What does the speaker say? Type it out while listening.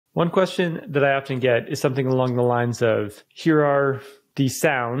One question that I often get is something along the lines of, here are the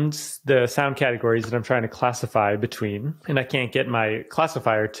sounds, the sound categories that I'm trying to classify between, and I can't get my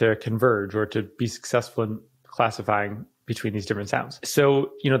classifier to converge or to be successful in classifying between these different sounds.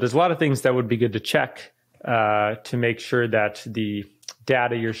 So, there's a lot of things that would be good to check to make sure that the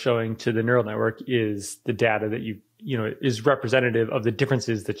data you're showing to the neural network is the data that is representative of the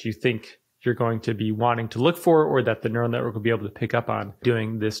differences that you think you're going to be wanting to look for, or that the neural network will be able to pick up on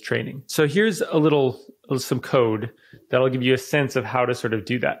doing this training. So here's some code that'll give you a sense of how to sort of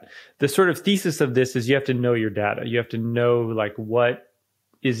do that. The sort of thesis of this is you have to know your data. You have to know like what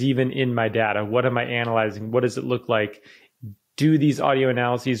is even in my data. What am I analyzing? What does it look like? Do these audio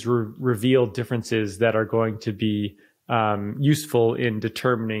analyses reveal differences that are going to be useful in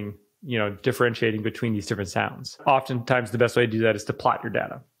determining, differentiating between these different sounds? Oftentimes, the best way to do that is to plot your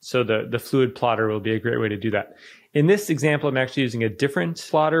data. So the fluid plotter will be a great way to do that. In this example, I'm actually using a different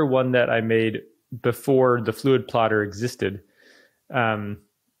plotter, one that I made before the fluid plotter existed. The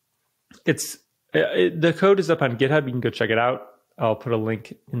code is up on GitHub. You can go check it out. I'll put a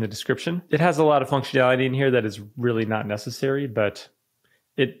link in the description. It has a lot of functionality in here that is really not necessary, but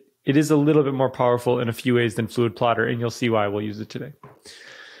it is a little bit more powerful in a few ways than fluid plotter, and you'll see why we'll use it today.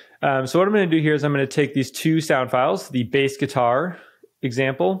 So what I'm going to do here is I'm going to take these two sound files, the bass guitar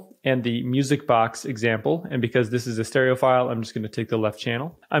example and the music box example. And because this is a stereo file, I'm just going to take the left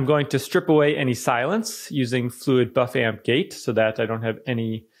channel. I'm going to strip away any silence using fluid buff amp gate so that I don't have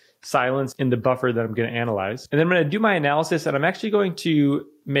any silence in the buffer that I'm going to analyze. And then I'm going to do my analysis, and I'm actually going to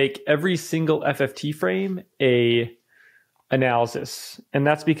make every single FFT frame a analysis. And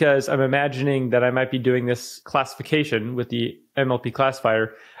that's because I'm imagining that I might be doing this classification with the MLP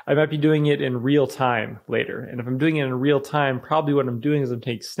classifier. I might be doing it in real time later. And if I'm doing it in real time, probably what I'm doing is I'm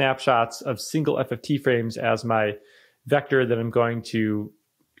taking snapshots of single FFT frames as my vector that I'm going to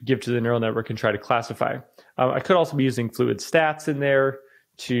give to the neural network and try to classify. I could also be using fluid stats in there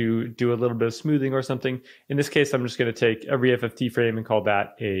to do a little bit of smoothing or something. In this case, I'm just going to take every FFT frame and call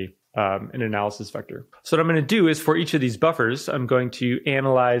that an analysis vector. So what I'm going to do is for each of these buffers, I'm going to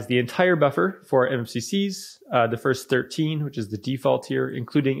analyze the entire buffer for MFCCs, the first 13, which is the default here,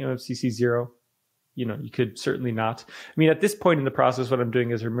 including MFCC 0. You could certainly not. I mean, at this point in the process, what I'm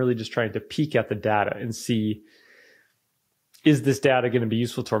doing is I'm really just trying to peek at the data and see, is this data going to be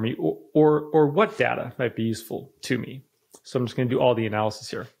useful to me, or what data might be useful to me? So I'm just going to do all the analysis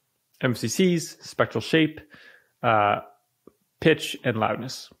here. MFCCs, spectral shape, pitch, and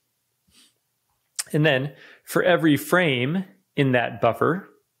loudness. And then for every frame in that buffer,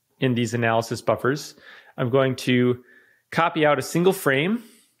 in these analysis buffers, I'm going to copy out a single frame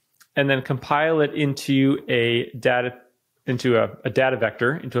and then compile it into a data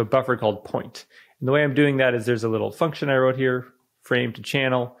vector, into a buffer called point. And the way I'm doing that is there's a little function I wrote here, frame to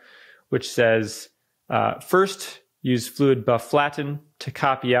channel, which says first use fluid buff flatten to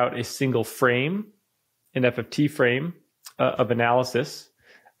copy out a single frame, an FFT frame of analysis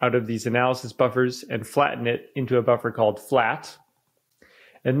out of these analysis buffers and flatten it into a buffer called flat.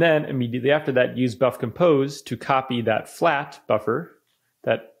 And then immediately after that, use buff compose to copy that flat buffer,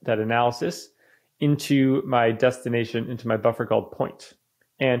 that analysis, into my destination, into my buffer called point,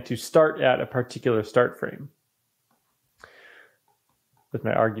 and to start at a particular start frame with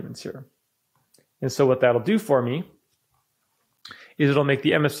my arguments here. And so what that'll do for me is it'll make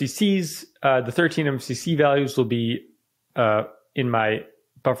the MFCCs, the 13 MFCC values will be in my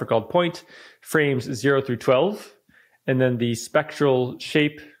buffer called point, frames 0 through 12. And then the spectral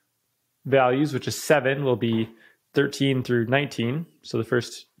shape values, which is 7, will be 13 through 19. So the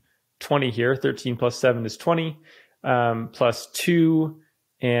first 20 here, 13 plus 7 is 20, plus 2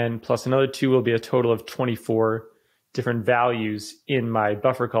 and plus another 2 will be a total of 24 different values in my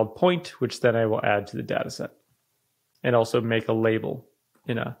buffer called point, which then I will add to the data set and also make a label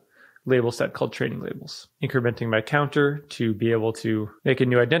in a label set called training labels, incrementing my counter to be able to make a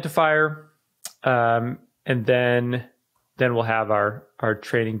new identifier. And then we'll have our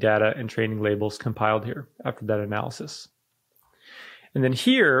training data and training labels compiled here after that analysis. And then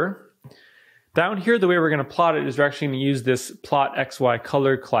down here, the way we're going to plot it is we're actually going to use this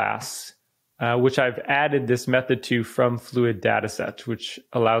PlotXYColor class, which I've added this method to from Fluid DataSet, which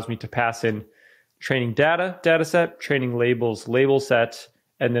allows me to pass in training dataset, training labels, label set,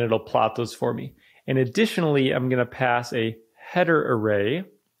 and then it'll plot those for me. And additionally, I'm going to pass a header array,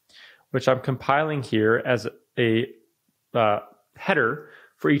 which I'm compiling here as a header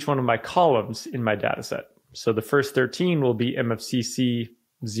for each one of my columns in my dataset. So the first 13 will be MFCC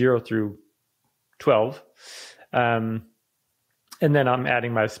 0 through 12. And then I'm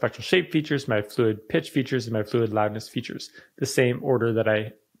adding my spectral shape features, my fluid pitch features, and my fluid loudness features, the same order that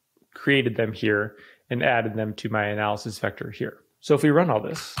I created them here and added them to my analysis vector here. So if we run all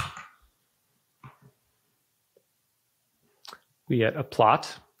this, we get a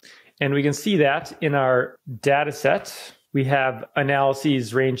plot. And we can see that in our data set, we have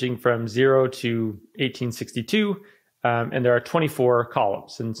analyses ranging from 0 to 1862, and there are 24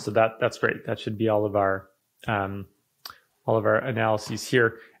 columns. And so that's great. That should be all of our analyses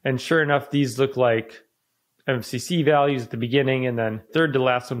here. And sure enough, these look like MFCC values at the beginning, and then third to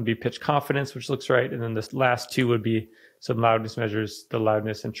last one would be pitch confidence, which looks right. And then the last two would be some loudness measures, the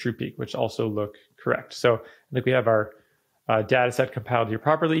loudness and true peak, which also look correct. So I think we have our data set compiled here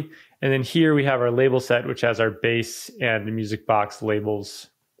properly. And then here we have our label set, which has our base and the music box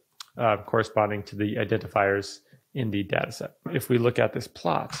labels corresponding to the identifiers in the data set. If we look at this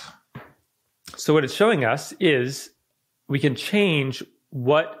plot, so what it's showing us is we can change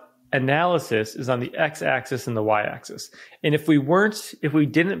what analysis is on the x-axis and the y-axis. And if we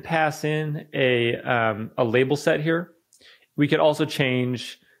didn't pass in a label set here, we could also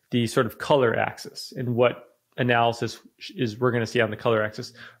change the sort of color axis and what analysis is we're going to see on the color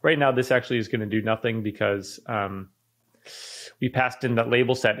axis. Right now, this actually is going to do nothing because we passed in that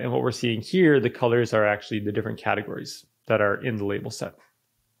label set. And what we're seeing here, the colors are actually the different categories that are in the label set.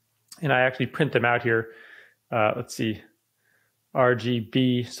 And I actually print them out here. Let's see.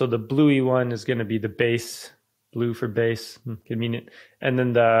 RGB. So the bluey one is going to be the bass, blue for bass, convenient. And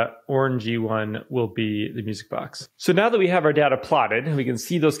then the orangey one will be the music box. So now that we have our data plotted and we can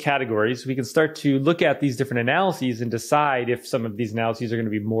see those categories, we can start to look at these different analyses and decide if some of these analyses are going to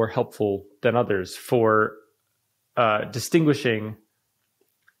be more helpful than others for distinguishing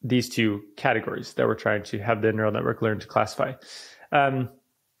these two categories that we're trying to have the neural network learn to classify.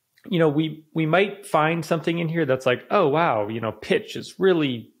 You know, we might find something in here that's like, oh, wow, you know, pitch is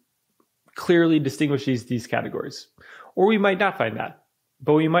really clearly distinguishes these categories. Or we might not find that.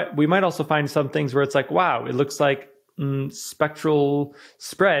 But we might also find some things where it's like, wow, it looks like spectral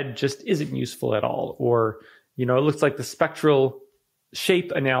spread just isn't useful at all. Or, you know, it looks like the spectral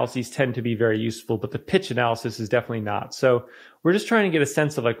shape analyses tend to be very useful, but the pitch analysis is definitely not. So we're just trying to get a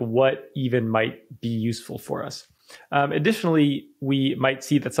sense of like what even might be useful for us. Additionally, we might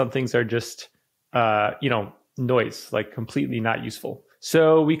see that some things are just, you know, noise, like completely not useful.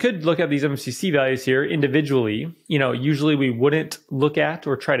 So we could look at these MFCC values here individually. You know, usually we wouldn't look at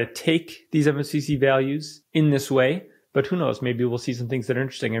or try to take these MFCC values in this way, but who knows, maybe we'll see some things that are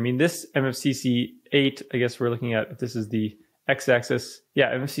interesting. I mean, this MFCC 8, I guess we're looking at, if this is the x-axis.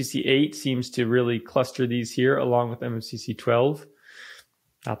 Yeah, MFCC 8 seems to really cluster these here along with MFCC 12.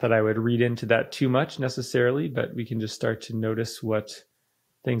 Not that I would read into that too much necessarily, but we can just start to notice what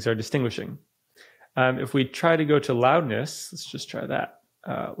things are distinguishing. If we try to go to loudness, let's just try that.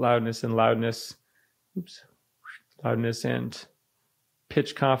 Loudness and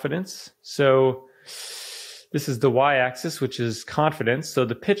pitch confidence. So this is the y-axis, which is confidence. So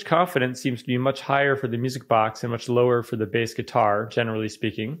the pitch confidence seems to be much higher for the music box and much lower for the bass guitar, generally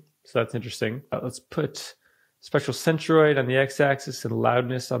speaking. So that's interesting. Let's put spectral centroid on the x-axis and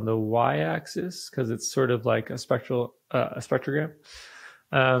loudness on the y-axis because it's sort of like a spectrogram.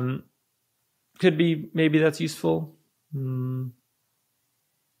 Could be, maybe that's useful.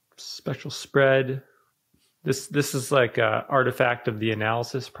 Spectral spread. This is like an artifact of the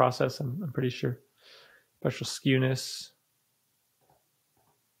analysis process, I'm pretty sure. Spectral skewness.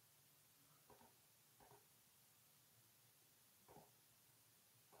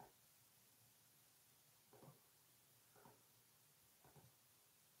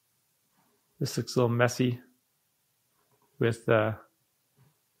 This looks a little messy with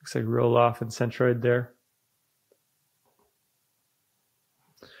looks like roll off and centroid there.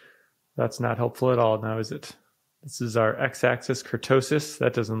 That's not helpful at all now, is it? This is our x-axis kurtosis.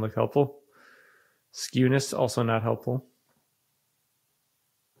 That doesn't look helpful. Skewness, also not helpful.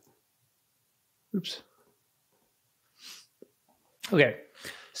 Oops. Okay,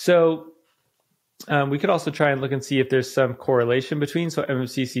 so we could also try and look and see if there's some correlation between. So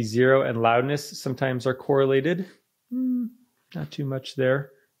MFCC 0 and loudness sometimes are correlated. Not too much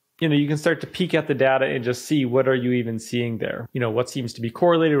there. You know, you can start to peek at the data and just see what are you even seeing there. You know, what seems to be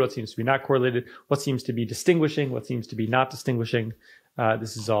correlated, what seems to be not correlated, what seems to be distinguishing, what seems to be not distinguishing.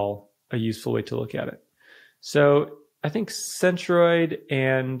 This is all a useful way to look at it. So I think centroid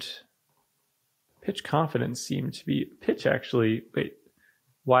and pitch confidence seem to be pitch actually. Wait,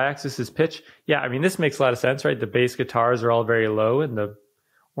 y-axis is pitch. Yeah, I mean, this makes a lot of sense, right? The bass guitars are all very low and the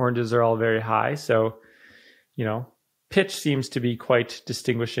oranges are all very high. So, you know, pitch seems to be quite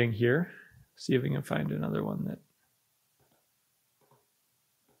distinguishing here. See if we can find another one that.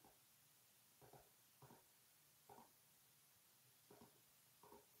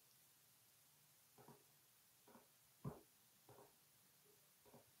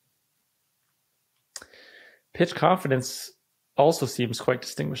 pitch confidence also seems quite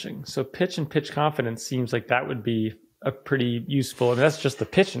distinguishing. So pitch and pitch confidence seems like that would be a pretty useful, and that's just the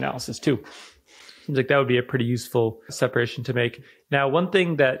pitch analysis too. Seems like that would be a pretty useful separation to make. Now, one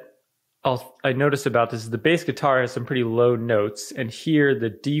thing that I noticed about this is the bass guitar has some pretty low notes, and here the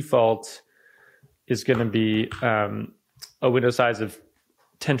default is going to be a window size of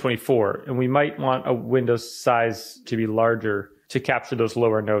 1024, and we might want a window size to be larger to capture those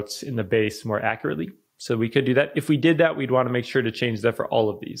lower notes in the bass more accurately. So we could do that. If we did that, we'd want to make sure to change that for all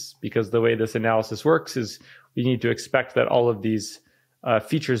of these, because the way this analysis works is we need to expect that all of these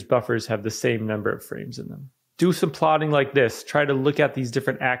features buffers have the same number of frames in them. Do some plotting like this. Try to look at these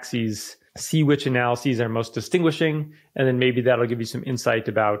different axes, see which analyses are most distinguishing, and then maybe that'll give you some insight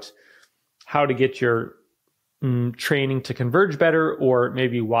about how to get your training to converge better, or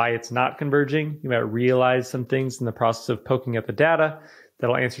maybe why it's not converging. You might realize some things in the process of poking at the data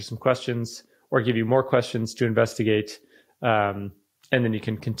that'll answer some questions or give you more questions to investigate. And then you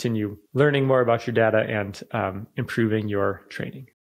can continue learning more about your data and improving your training.